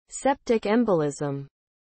Septic embolism.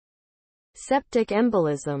 Septic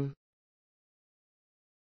embolism.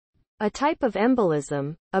 A type of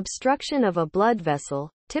embolism, obstruction of a blood vessel,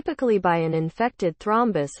 typically by an infected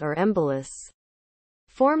thrombus or embolus.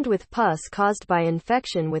 Formed with pus caused by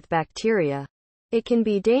infection with bacteria. It can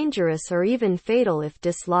be dangerous or even fatal if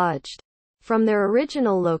dislodged from their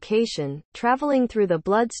original location, traveling through the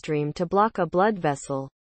bloodstream to block a blood vessel.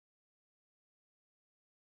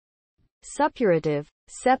 Suppurative,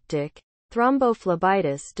 septic,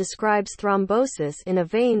 thrombophlebitis describes thrombosis in a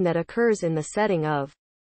vein that occurs in the setting of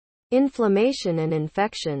inflammation and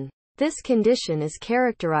infection. This condition is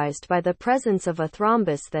characterized by the presence of a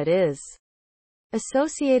thrombus that is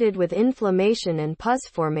associated with inflammation and pus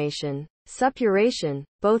formation, suppuration,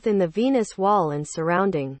 both in the venous wall and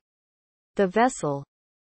surrounding the vessel.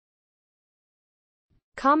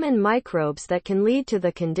 Common microbes that can lead to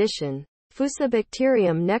the condition: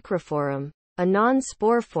 Fusobacterium necrophorum, a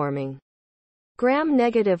non-spore forming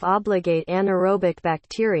gram-negative obligate anaerobic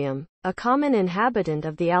bacterium, a common inhabitant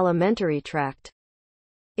of the alimentary tract.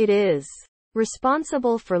 It is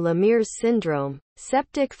responsible for Lemierre's syndrome,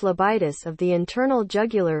 septic phlebitis of the internal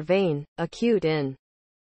jugular vein, acute in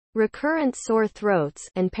recurrent sore throats,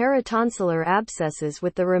 and peritonsillar abscesses,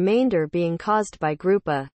 with the remainder being caused by group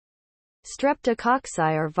A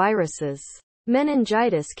streptococci or viruses.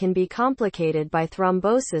 Meningitis can be complicated by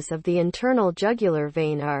thrombosis of the internal jugular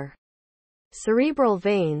vein or cerebral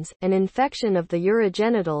veins, and infection of the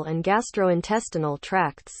urogenital and gastrointestinal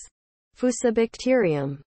tracts.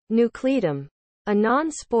 Fusobacterium nucleatum, a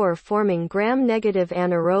non-spore forming gram-negative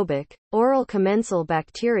anaerobic, oral commensal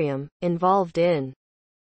bacterium, involved in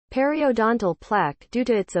periodontal plaque due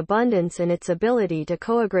to its abundance and its ability to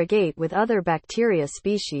co-aggregate with other bacteria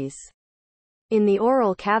species in the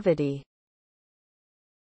oral cavity.